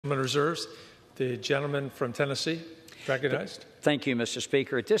Reserves. The gentleman from Tennessee, recognized. Thank you, Mr.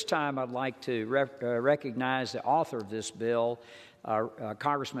 Speaker. At this time, I'd like to recognize the author of this bill,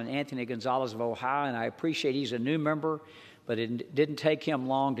 Congressman Anthony Gonzalez of Ohio, and I appreciate he's a new member, but it didn't take him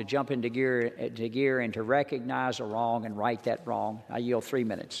long to jump into gear and to recognize a wrong and right that wrong. I yield 3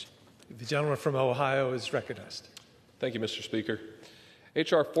 minutes. The gentleman from Ohio is recognized. Thank you, Mr. Speaker.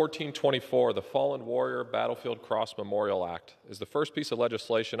 H.R. 1424, the Fallen Warrior Battlefield Cross Memorial Act, is the first piece of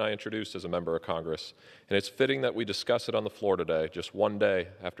legislation I introduced as a member of Congress, and it's fitting that we discuss it on the floor today, just one day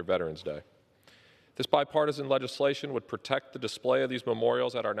after Veterans Day. This bipartisan legislation would protect the display of these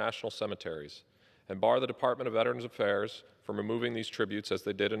memorials at our national cemeteries and bar the Department of Veterans Affairs from removing these tributes as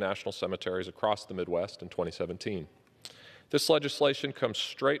they did in national cemeteries across the Midwest in 2017. This legislation comes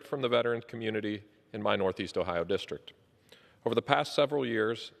straight from the veteran community in my Northeast Ohio district. Over the past several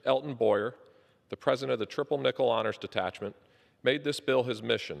years, Elton Boyer, the president of the Triple Nickel Honors Detachment, made this bill his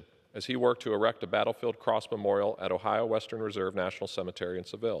mission as he worked to erect a Battlefield Cross Memorial at Ohio Western Reserve National Cemetery in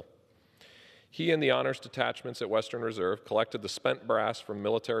Seville. He and the honors detachments at Western Reserve collected the spent brass from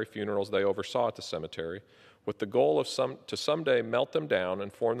military funerals they oversaw at the cemetery with the goal of to someday melt them down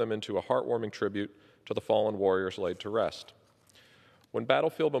and form them into a heartwarming tribute to the fallen warriors laid to rest. When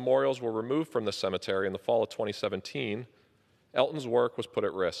battlefield memorials were removed from the cemetery in the fall of 2017, Elton's work was put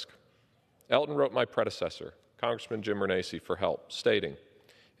at risk. Elton wrote my predecessor, Congressman Jim Renacci, for help, stating,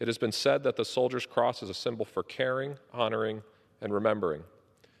 "It has been said that the soldier's cross is a symbol for caring, honoring, and remembering.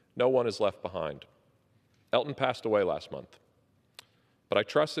 No one is left behind." Elton passed away last month. But I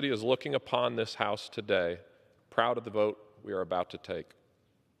trust that he is looking upon this House today, proud of the vote we are about to take.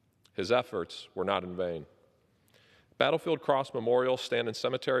 His efforts were not in vain. Battlefield Cross memorials stand in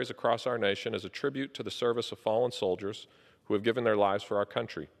cemeteries across our nation as a tribute to the service of fallen soldiers who have given their lives for our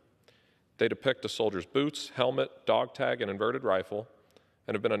country. They depict a soldier's boots, helmet, dog tag, and inverted rifle,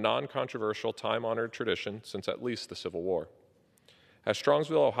 and have been a non-controversial, time-honored tradition since at least the Civil War. As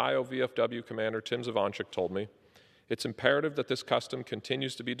Strongsville, Ohio VFW Commander Tim Zavanchik told me, it's imperative that this custom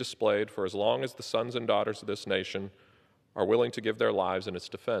continues to be displayed for as long as the sons and daughters of this nation are willing to give their lives in its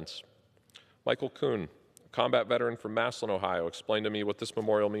defense. Michael Kuhn, a combat veteran from Massillon, Ohio, explained to me what this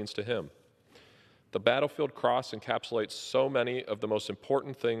memorial means to him. The Battlefield Cross encapsulates so many of the most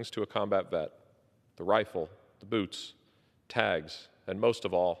important things to a combat vet: the rifle, the boots, tags, and most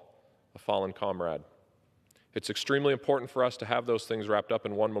of all, a fallen comrade. It's extremely important for us to have those things wrapped up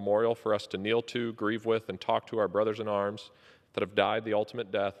in one memorial for us to kneel to, grieve with, and talk to our brothers in arms that have died the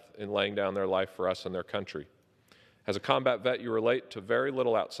ultimate death in laying down their life for us and their country. As a combat vet, you relate to very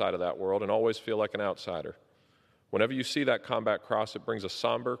little outside of that world and always feel like an outsider. Whenever you see that combat cross, it brings a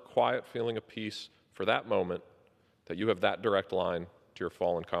somber, quiet feeling of peace for that moment that you have that direct line to your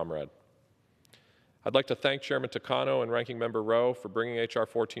fallen comrade. I'd like to thank Chairman Takano and Ranking Member Rowe for bringing H.R.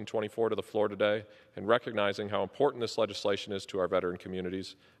 1424 to the floor today and recognizing how important this legislation is to our veteran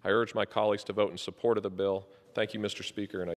communities. I urge my colleagues to vote in support of the bill. Thank you, Mr. Speaker.